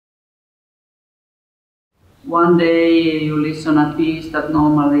one day you listen a piece that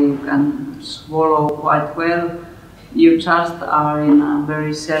normally you can swallow quite well. You just are in a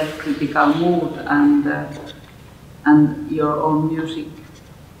very self-critical mood, and your own music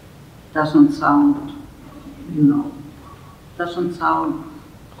doesn't sound, doesn't sound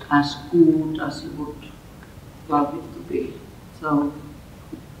as good as you would love it to be. So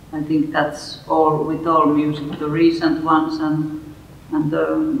I think that's all with all music, the recent ones and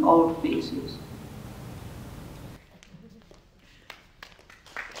the old pieces.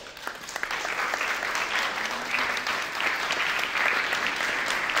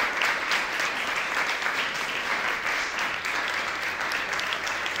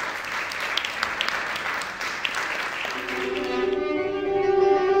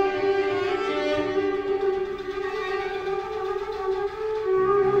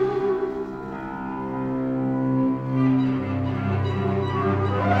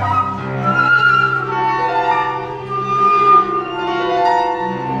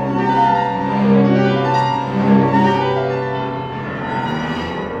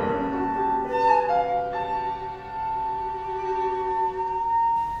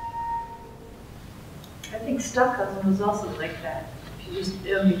 Was also like that.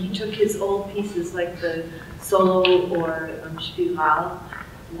 He took his old pieces like the solo or Spiral,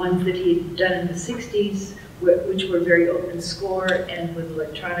 ones that he had done in the 60s, which were very open score and with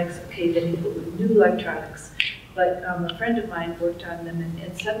electronics. Okay, then he put with new electronics. But a friend of mine worked on them,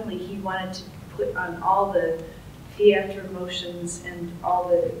 and suddenly he wanted to put on all the theater motions and all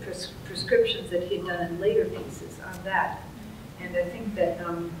the prescriptions that he had done in later pieces on that. And I think that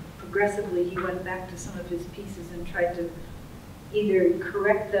progressively he went back to some of his pieces and tried to either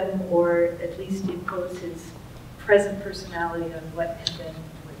correct them or at least impose his present personality on what had been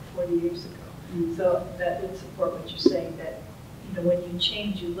like 40 years ago. Mm-hmm. So that would support what you're saying, that when you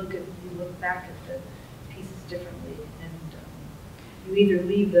change, you look back at the pieces differently, and you either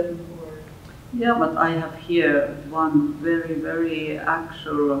leave them or. Yeah, but I have here one very, very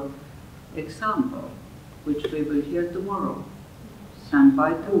actual example, which we will hear tomorrow. Sang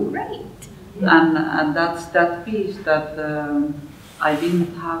by two. Right. And that's that piece that I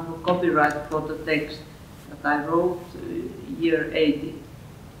didn't have a copyright for the text that I wrote year 80.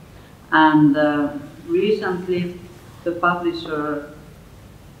 And recently the publisher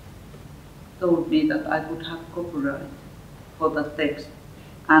told me that I would have copyright for that text.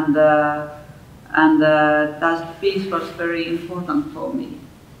 And that piece was very important for me.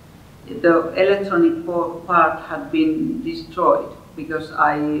 The electronic part had been destroyed, because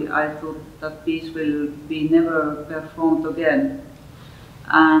I thought that piece will be never performed again.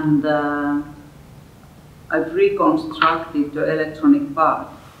 And I've reconstructed the electronic part.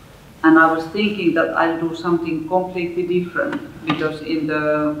 And I was thinking that I'll do something completely different, because in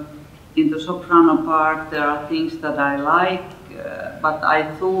the soprano part there are things that I like, but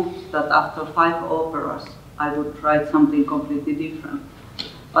I thought that after 5 operas I would try something completely different.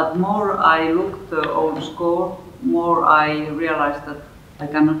 But more I looked at the old score, more I realized that I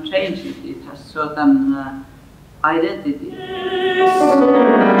cannot change it. It has certain identity.